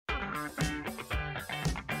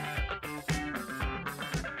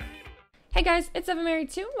Hey guys, it's Evan Mary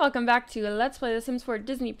 2. Welcome back to Let's Play The Sims 4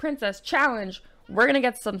 Disney Princess Challenge. We're gonna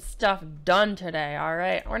get some stuff done today,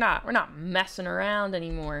 alright? We're not messing around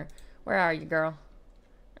anymore. Where are you, girl?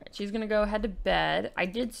 Alright, she's gonna go head to bed. I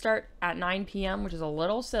did start at 9 p.m., which is a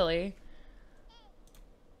little silly.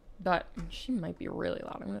 But she might be really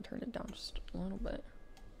loud. I'm gonna turn it down just a little bit.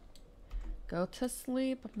 Go to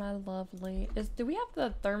sleep, my lovely. Do we have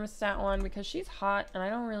the thermostat on? Because she's hot and I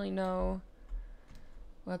don't really know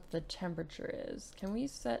what the temperature is. Can we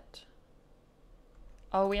set...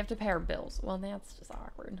 Oh, we have to pay our bills. Well, that's just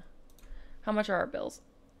awkward. How much are our bills?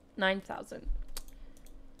 9,000.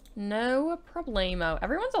 No problemo.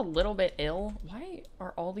 Everyone's a little bit ill. Why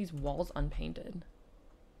are all these walls unpainted?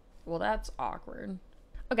 Well, that's awkward.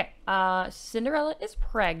 Okay, Cinderella is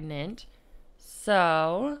pregnant.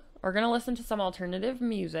 So, we're gonna listen to some alternative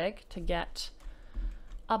music to get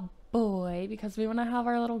a boy because we want to have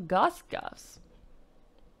our little Gus Gus.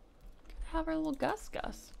 Have our little Gus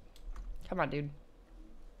Gus. Come on, dude.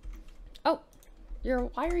 Oh,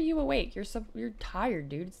 why are you awake? You're tired,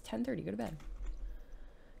 dude. It's 10:30. Go to bed.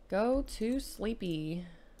 Go to sleepy.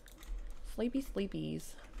 Sleepy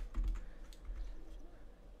sleepies.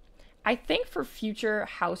 I think for future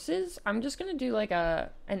houses, I'm just gonna do like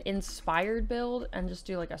an inspired build and just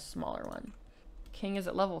do like a smaller one. King is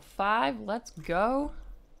at level 5. Let's go.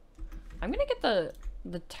 I'm gonna get the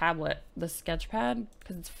tablet, the sketch pad,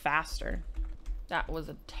 because it's faster. That was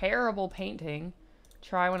a terrible painting.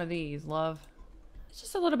 Try one of these, love. It's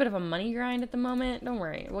just a little bit of a money grind at the moment. Don't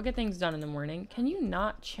worry, we'll get things done in the morning. Can you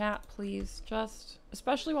not chat, please? Just,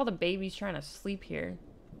 especially while the baby's trying to sleep here.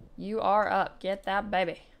 You are up. Get that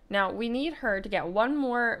baby. Now, we need her to get one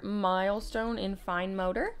more milestone in fine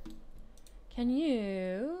motor. Can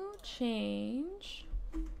you change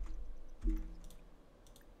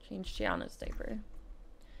Tiana's diaper?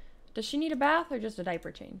 Does she need a bath or just a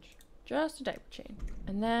diaper change? Just a diaper change.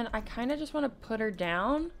 And then I kind of just want to put her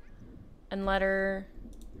down and let her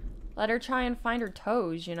try and find her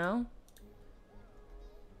toes, you know?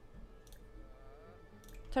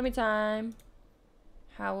 Tummy time.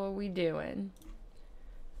 How are we doing?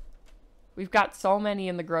 We've got so many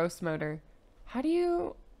in the gross motor. How do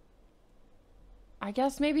you... I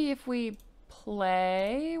guess maybe if we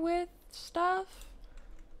play with stuff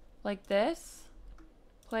like this.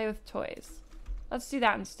 Play with toys. Let's do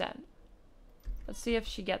that instead. Let's see if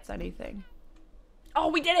she gets anything. Oh,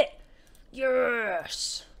 we did it!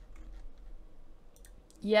 Yes!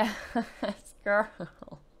 Yes, girl.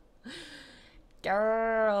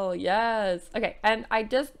 Girl, yes. Okay, and I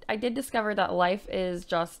did discover that life is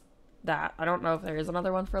just that. I don't know if there is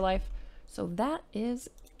another one for life. So that is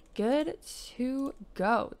good to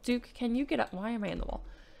go. Duke, can you get up? Why am I in the wall?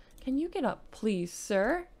 Can you get up, please,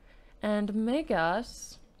 sir? And make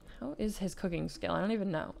us... How is his cooking skill? I don't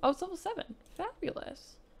even know. Oh, it's level 7.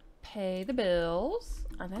 Fabulous. Pay the bills.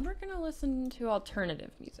 And then we're going to listen to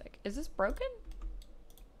alternative music. Is this broken?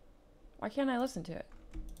 Why can't I listen to it?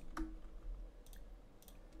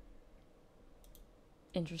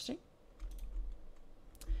 Interesting.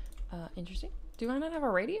 Interesting. Do I not have a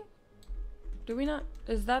radio? Do we not?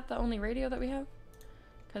 Is that the only radio that we have?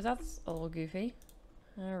 Because that's a little goofy.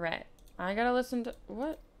 Alright. I gotta listen to...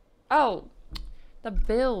 What? Oh! The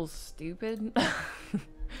bills, stupid.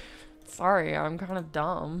 Sorry, I'm kind of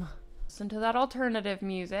dumb. Listen to that alternative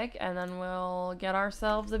music, and then we'll get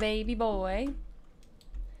ourselves a baby boy.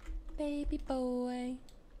 Baby boy.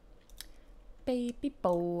 Baby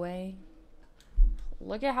boy.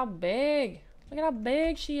 Look at how big. Look at how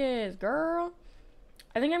big she is, girl.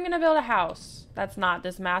 I think I'm gonna build a house that's not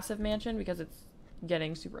this massive mansion because it's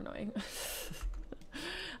getting super annoying.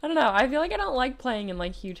 I don't know. I feel like I don't like playing in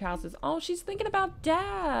like huge houses. Oh, she's thinking about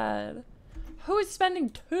dad. Who is spending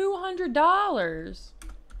 $200?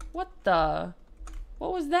 What the?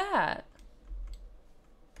 What was that?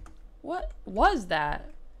 What was that?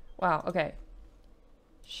 Wow, okay.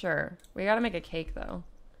 Sure. We gotta make a cake though.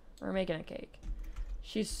 We're making a cake.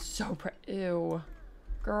 She's so ew.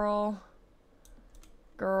 Girl.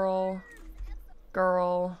 Girl.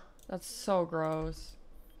 Girl. That's so gross.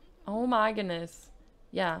 Oh my goodness.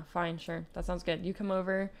 Yeah, fine, sure. That sounds good. You come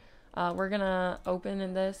over. We're gonna open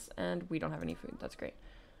in this, and we don't have any food. That's great.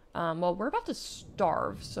 Well, we're about to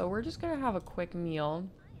starve, so we're just gonna have a quick meal.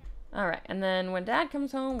 Alright, and then when Dad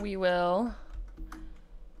comes home, we will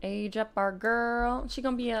age up our girl. She's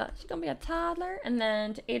gonna be a toddler, and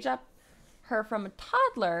then to age up her from a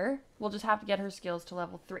toddler, we'll just have to get her skills to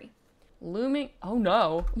level 3. Looming. Oh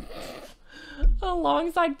no.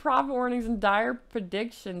 Alongside profit warnings and dire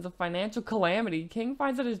predictions of financial calamity, King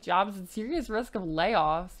finds that his job is in serious risk of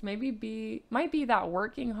layoffs. Might be that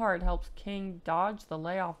working hard helps King dodge the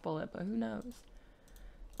layoff bullet, but who knows?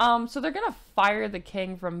 So they're gonna fire the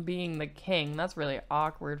king from being the king. That's really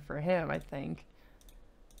awkward for him, I think.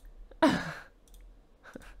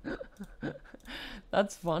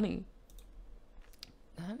 That's funny.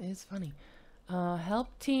 That is funny. Help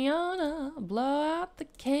Tiana blow out the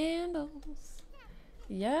candles.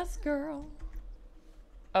 Yes, girl.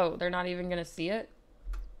 Oh, they're not even gonna see it?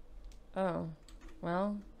 Oh,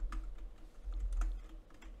 well.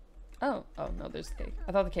 Oh, no, there's the cake.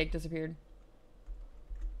 I thought the cake disappeared.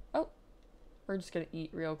 Oh, we're just gonna eat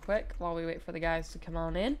real quick while we wait for the guys to come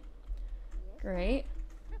on in. Great.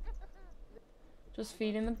 Just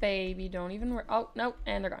feeding the baby. Don't even worry. Oh, no,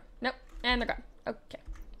 and they're gone. Nope, and they're gone. Okay.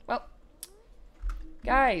 Well,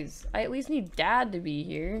 guys, I at least need Dad to be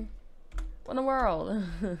here. What in the world?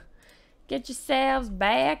 Get yourselves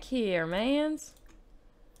back here, mans.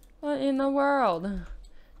 What in the world?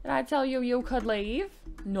 Did I tell you you could leave?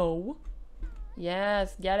 No.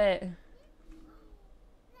 Yes, get it.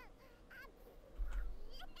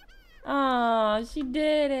 Aw, she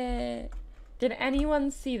did it. Did anyone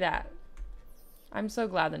see that? I'm so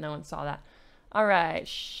glad that no one saw that. Alright,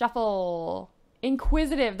 shuffle.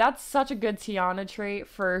 Inquisitive. That's such a good Tiana trait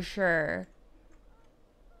for sure.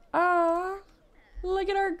 Aw, look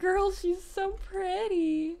at our girl. She's so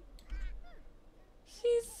pretty.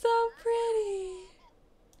 She's so pretty.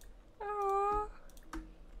 Aw.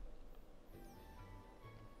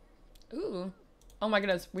 Ooh. Oh my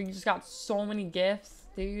goodness. We just got so many gifts,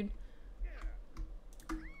 dude.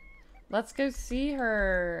 Let's go see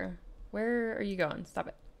her. Where are you going? Stop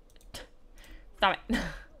it. Stop it.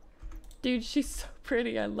 Dude, she's so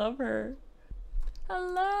pretty. I love her.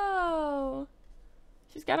 Hello.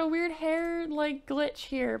 She's got a weird hair, like, glitch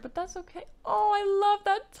here, but that's okay. Oh, I love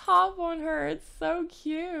that top on her. It's so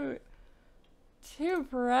cute. Too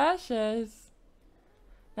precious.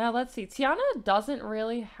 Now, let's see. Tiana doesn't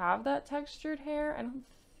really have that textured hair. I don't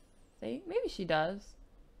think. Maybe she does.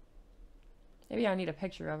 Maybe I need a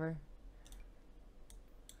picture of her.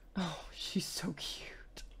 Oh, she's so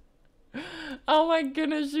cute. Oh my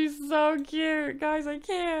goodness, she's so cute. Guys, I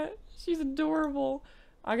can't. She's adorable.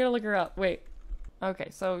 I gotta look her up. Wait. Okay,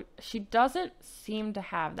 so she doesn't seem to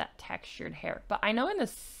have that textured hair. But I know in the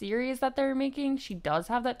series that they're making, she does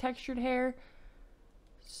have that textured hair.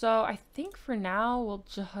 So I think for now,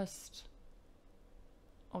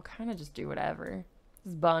 I'll kind of just do whatever.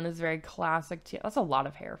 This bun is very classic. That's a lot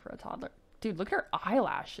of hair for a toddler. Dude, look at her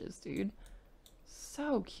eyelashes, dude.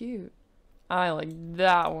 So cute. I like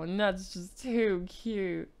that one. That's just too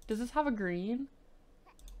cute. Does this have a green?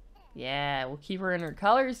 Yeah, we'll keep her in her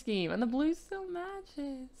color scheme. And the blue still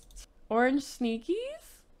matches. Orange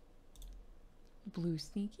sneakies? Blue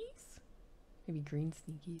sneakies? Maybe green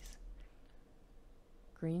sneakies.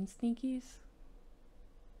 Green sneakies?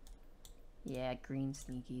 Yeah, green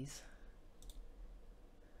sneakies.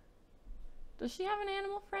 Does she have an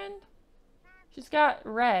animal friend? She's got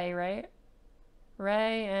Ray, right?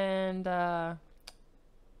 Ray and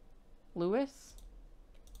Lewis.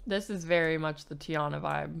 This is very much the Tiana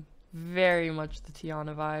vibe. Very much the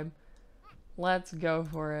Tiana vibe. Let's go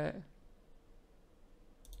for it.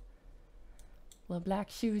 Little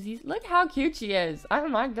black shoesies. Look how cute she is. Oh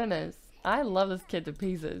my goodness. I love this kid to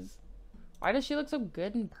pieces. Why does she look so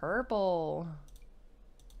good in purple?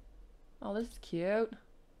 Oh, this is cute.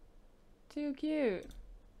 Too cute.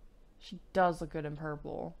 She does look good in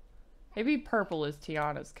purple. Maybe purple is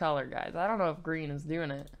Tiana's color, guys. I don't know if green is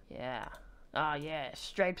doing it. Yeah. Oh, yeah.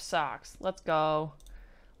 Striped socks. Let's go.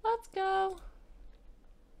 Let's go.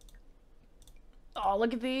 Oh,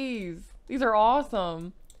 look at these. These are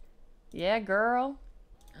awesome. Yeah, girl.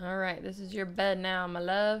 All right. This is your bed now, my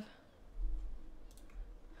love.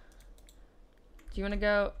 Do you want to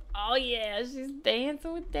go? Oh, yeah. She's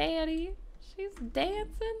dancing with Daddy. She's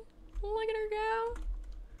dancing. Look at her go.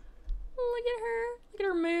 Look at her. Look at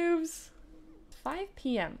her moves. 5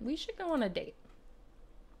 p.m. We should go on a date.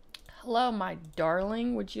 Hello, my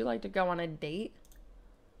darling. Would you like to go on a date?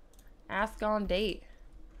 Ask on date.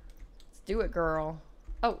 Let's do it, girl.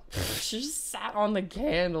 Oh, she just sat on the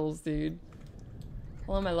candles, dude.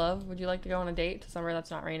 Hello, my love. Would you like to go on a date to somewhere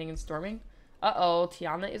that's not raining and storming? Uh-oh,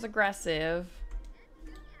 Tiana is aggressive.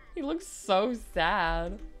 He looks so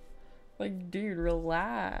sad. Like, dude,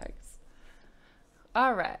 relax.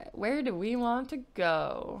 Alright, where do we want to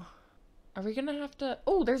go? Are we gonna have to...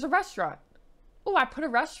 Oh, there's a restaurant. Oh, I put a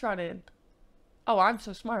restaurant in. Oh, I'm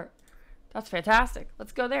so smart. That's fantastic.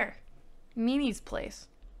 Let's go there. Mimi's place.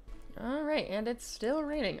 All right, and it's still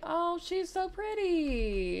raining. Oh, she's so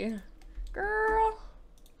pretty. Girl.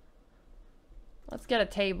 Let's get a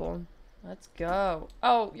table. Let's go.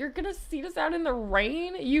 Oh, you're gonna seat us out in the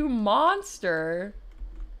rain? You monster.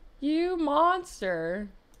 You monster.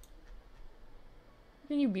 How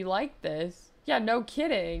can you be like this? Yeah, no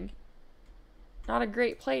kidding. Not a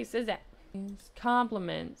great place, is it?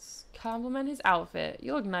 Compliments. Compliment his outfit.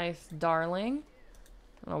 You look nice, darling.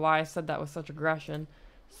 I don't know why I said that with such aggression.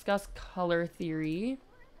 Discuss color theory.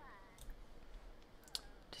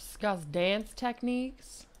 Discuss dance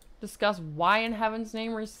techniques. Discuss why in heaven's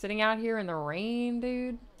name we're sitting out here in the rain,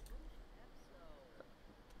 dude.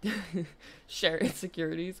 Share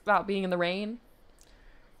insecurities about being in the rain.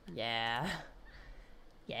 Yeah.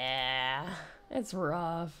 Yeah. It's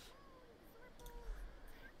rough.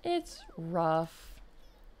 It's rough.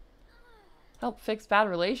 Help fix bad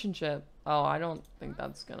relationship. Oh, I don't think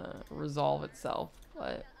that's gonna resolve itself.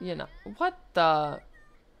 But, you know. What the?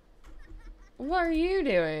 What are you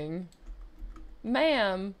doing?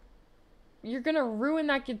 Ma'am. You're gonna ruin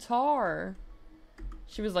that guitar.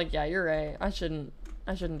 She was like, yeah, you're right. I shouldn't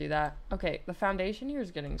do that. Okay, the foundation here is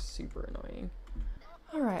getting super annoying.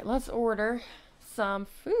 Alright, let's order some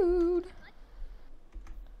food.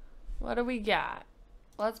 What do we got?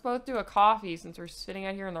 Let's both do a coffee since we're sitting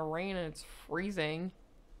out here in the rain and it's freezing.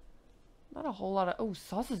 Not a whole lot of... Oh,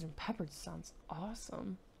 sausage and peppers sounds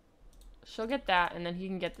awesome. She'll get that, and then he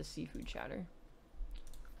can get the seafood chowder.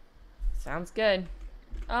 Sounds good.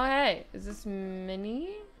 Oh, hey. Is this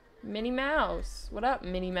Minnie? Minnie Mouse. What up,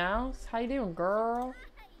 Minnie Mouse? How you doing, girl?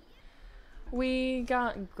 We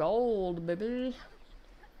got gold, baby.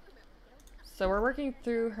 So we're working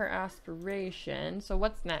through her aspiration. So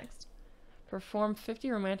what's next? Perform 50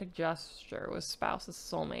 romantic gesture with spouse's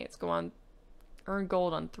soulmates. Go on... Earn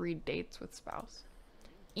gold on 3 dates with spouse.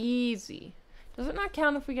 Easy. Does it not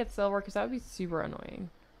count if we get silver? Because that would be super annoying.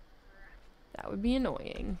 That would be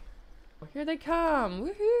annoying. Here they come.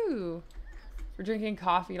 Woohoo. We're drinking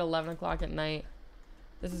coffee at 11 o'clock at night.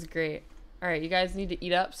 This is great. Alright, you guys need to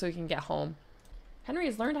eat up so we can get home. Henry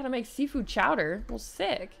has learned how to make seafood chowder. Well,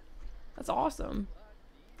 sick. That's awesome.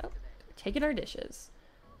 Oh, taking our dishes.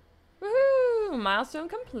 Woohoo. Milestone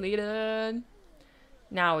completed.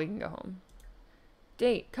 Now we can go home.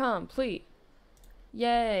 Date complete.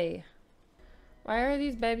 Yay. Why are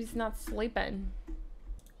these babies not sleeping?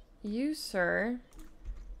 You, sir.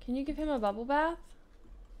 Can you give him a bubble bath?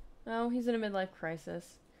 Oh, he's in a midlife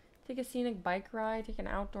crisis. Take a scenic bike ride. Take an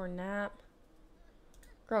outdoor nap.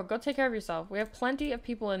 Girl, go take care of yourself. We have plenty of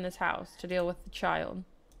people in this house to deal with the child.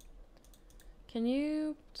 Can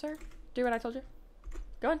you, sir, do what I told you?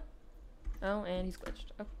 Go on. Oh, and he's glitched.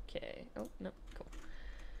 Okay. Oh, no. Cool.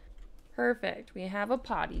 Perfect. We have a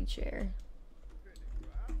potty chair.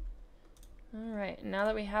 Alright, now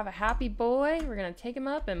that we have a happy boy, we're gonna take him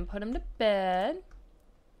up and put him to bed.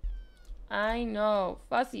 I know.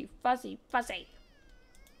 Fussy, fussy, fussy.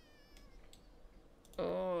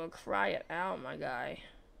 Oh, cry it out, my guy.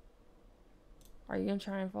 Are you gonna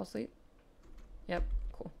try and fall asleep? Yep,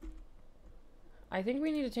 cool. I think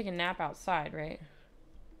we need to take a nap outside, right?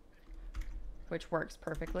 Which works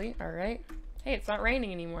perfectly. Alright. Hey, it's not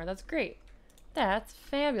raining anymore. That's great. That's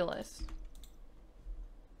fabulous.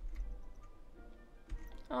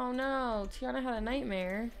 Oh no, Tiana had a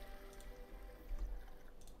nightmare.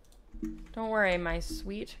 Don't worry, my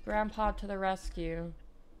sweet grandpa to the rescue.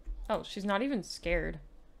 Oh, she's not even scared.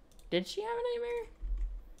 Did she have a nightmare?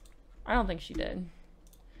 I don't think she did.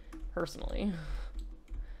 Personally.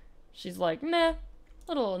 She's like, meh.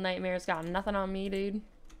 Little nightmare's got nothing on me, dude. Can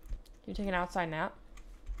you take an outside nap?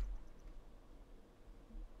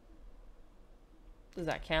 Does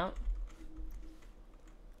that count?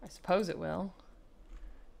 I suppose it will.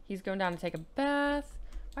 He's going down to take a bath.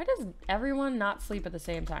 Why does everyone not sleep at the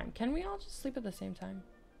same time? Can we all just sleep at the same time?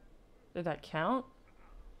 Did that count?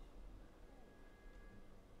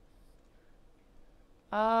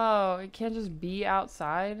 Oh, it can't just be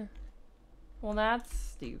outside? Well, that's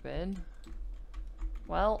stupid.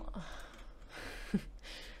 Well,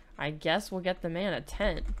 I guess we'll get the man a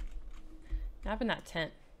tent. Nap in that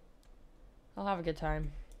tent. I'll have a good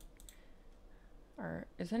time. Or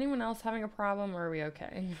is anyone else having a problem, or are we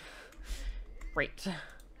okay? Great.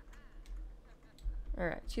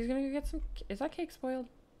 Alright, she's gonna go get some... Is that cake spoiled?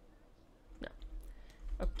 No.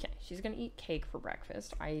 Okay, she's gonna eat cake for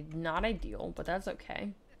breakfast. Not ideal, but that's okay.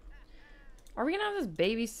 Are we gonna have this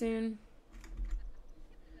baby soon?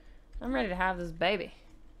 I'm ready to have this baby.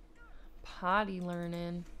 Potty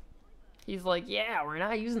learning. He's like, yeah, we're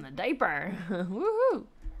not using the diaper. Woohoo!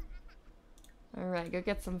 Alright, go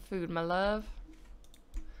get some food, my love.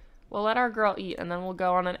 We'll let our girl eat, and then we'll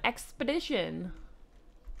go on an expedition.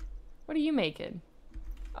 What are you making?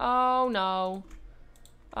 Oh, no.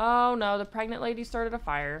 Oh, no. The pregnant lady started a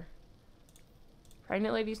fire.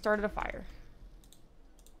 Pregnant lady started a fire.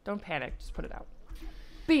 Don't panic. Just put it out.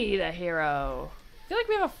 Be the hero. I feel like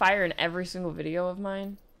we have a fire in every single video of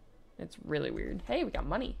mine. It's really weird. Hey, we got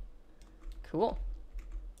money. Cool.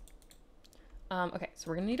 Okay, so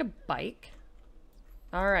we're gonna need a bike.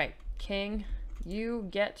 Alright, King, you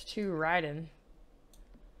get to riding.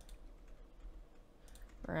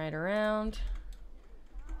 Ride around.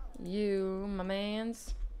 You, my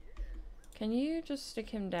mans. Can you just stick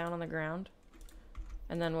him down on the ground?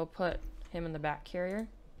 And then we'll put him in the back carrier.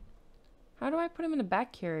 How do I put him in the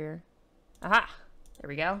back carrier? Aha! There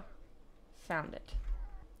we go. Found it.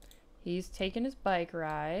 He's taking his bike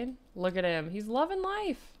ride. Look at him. He's loving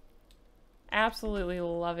life. Absolutely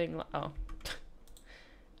loving oh.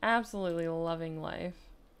 Absolutely loving life.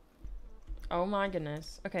 Oh my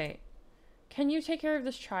goodness. Okay. Can you take care of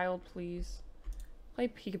this child, please? Play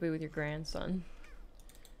peekaboo with your grandson.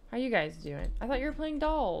 How you guys doing? I thought you were playing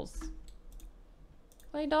dolls.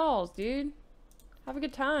 Play dolls, dude. Have a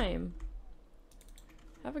good time.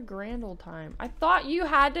 Have a grand old time. I thought you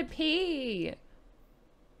had to pee.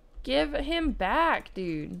 Give him back,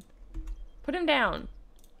 dude. Put him down.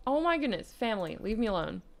 Oh my goodness. Family, leave me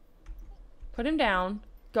alone. Put him down.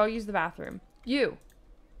 Go use the bathroom. You.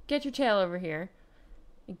 Get your tail over here.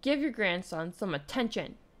 And give your grandson some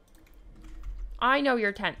attention. I know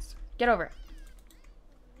you're tense. Get over it.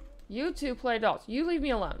 You two play dolls. You leave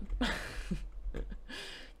me alone.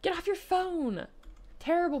 Get off your phone.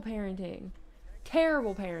 Terrible parenting.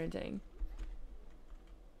 Terrible parenting.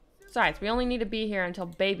 Besides, we only need to be here until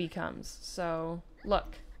baby comes. So,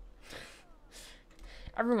 look.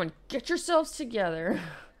 Everyone, get yourselves together.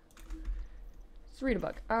 Let's read a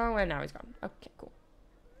book. Oh, and now he's gone. Okay, cool.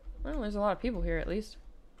 Well, there's a lot of people here, at least.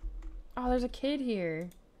 Oh, there's a kid here.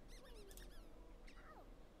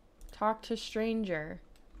 Talk to stranger.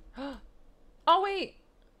 Oh, wait.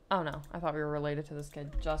 Oh, no. I thought we were related to this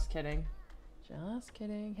kid. Just kidding. Just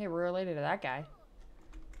kidding. Hey, we're related to that guy.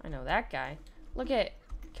 I know that guy. Look at...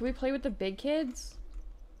 Can we play with the big kids?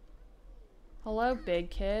 Hello, big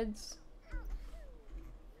kids.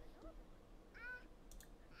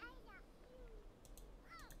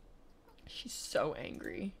 She's so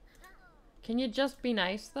angry. Can you just be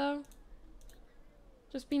nice, though?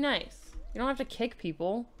 Just be nice. You don't have to kick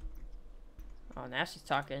people. Oh, now she's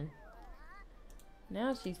talking.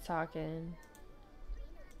 Now she's talking.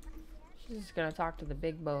 She's just gonna talk to the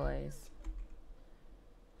big boys.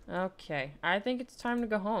 Okay, I think it's time to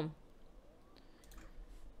go home.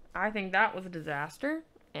 I think that was a disaster,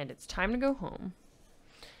 and it's time to go home.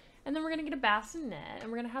 And then we're gonna get a bassinet, and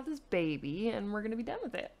we're gonna have this baby, and we're gonna be done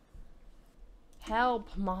with it.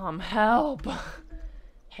 Help, Mom, help.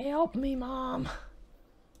 Help me, Mom.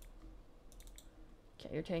 Okay,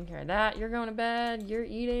 you're taking care of that. You're going to bed. You're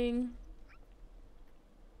eating.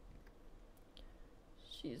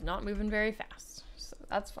 She's not moving very fast, so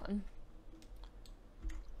that's fun.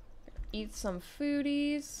 Eat some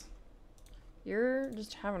foodies. You're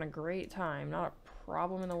just having a great time. Not a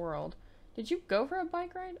problem in the world. Did you go for a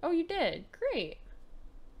bike ride? Oh, you did. Great.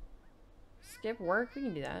 Skip work. We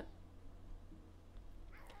can do that.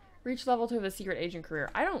 Reach level 2 of the secret agent career.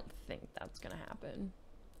 I don't think that's gonna happen.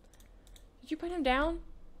 Did you put him down?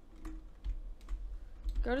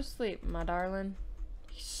 Go to sleep, my darling.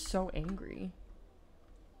 He's so angry.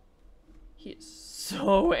 He is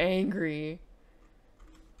so angry.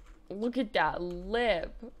 Look at that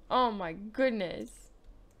lip. Oh my goodness.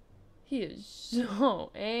 He is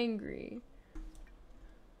so angry.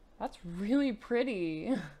 That's really pretty.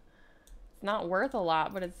 It's not worth a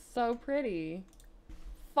lot, but it's so pretty.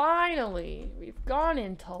 Finally, we've gone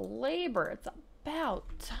into labor. It's about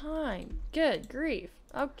time. Good grief.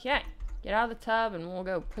 Okay, get out of the tub and we'll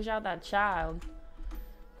go push out that child.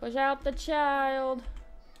 Push out the child.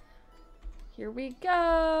 Here we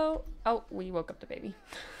go. Oh, we woke up the baby.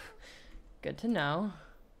 Good to know.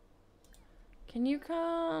 Can you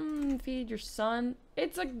come feed your son?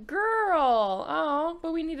 It's a girl. Oh,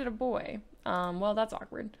 but we needed a boy. Well, that's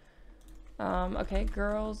awkward. Okay,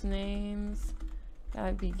 girls' names.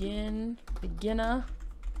 Beginner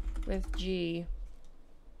with G.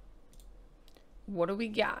 What do we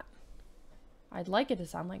got? I'd like it to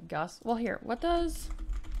sound like Gus. Well, here, what does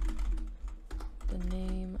the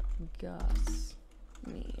name Gus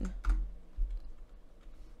mean?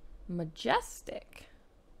 Majestic.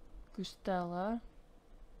 Gustella.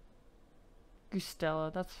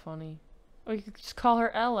 Gustella, that's funny. Oh, you could just call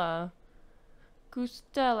her Ella.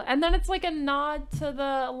 Gustella. And then it's like a nod to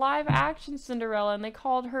the live action Cinderella, and they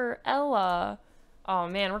called her Ella. Oh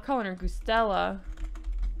man, we're calling her Gustella.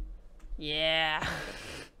 Yeah.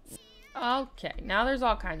 Okay, now there's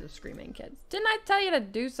all kinds of screaming kids. Didn't I tell you to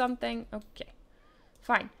do something? Okay.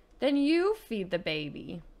 Fine. Then you feed the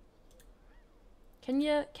baby. Can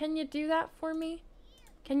you do that for me?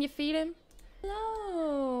 Can you feed him?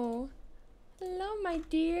 Hello. Hello, my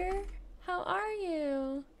dear. How are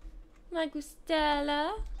you? My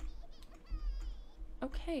Gustella.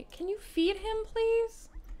 Okay, can you feed him, please?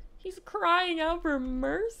 He's crying out for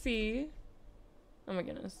mercy. Oh my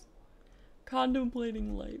goodness.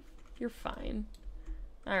 Contemplating life. You're fine.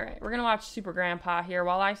 Alright, we're gonna watch Super Grandpa here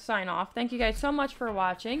while I sign off. Thank you guys so much for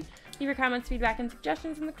watching. Leave your comments, feedback, and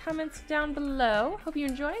suggestions in the comments down below. Hope you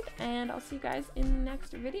enjoyed, and I'll see you guys in the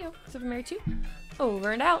next video. So, Mary 2,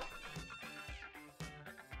 over and out.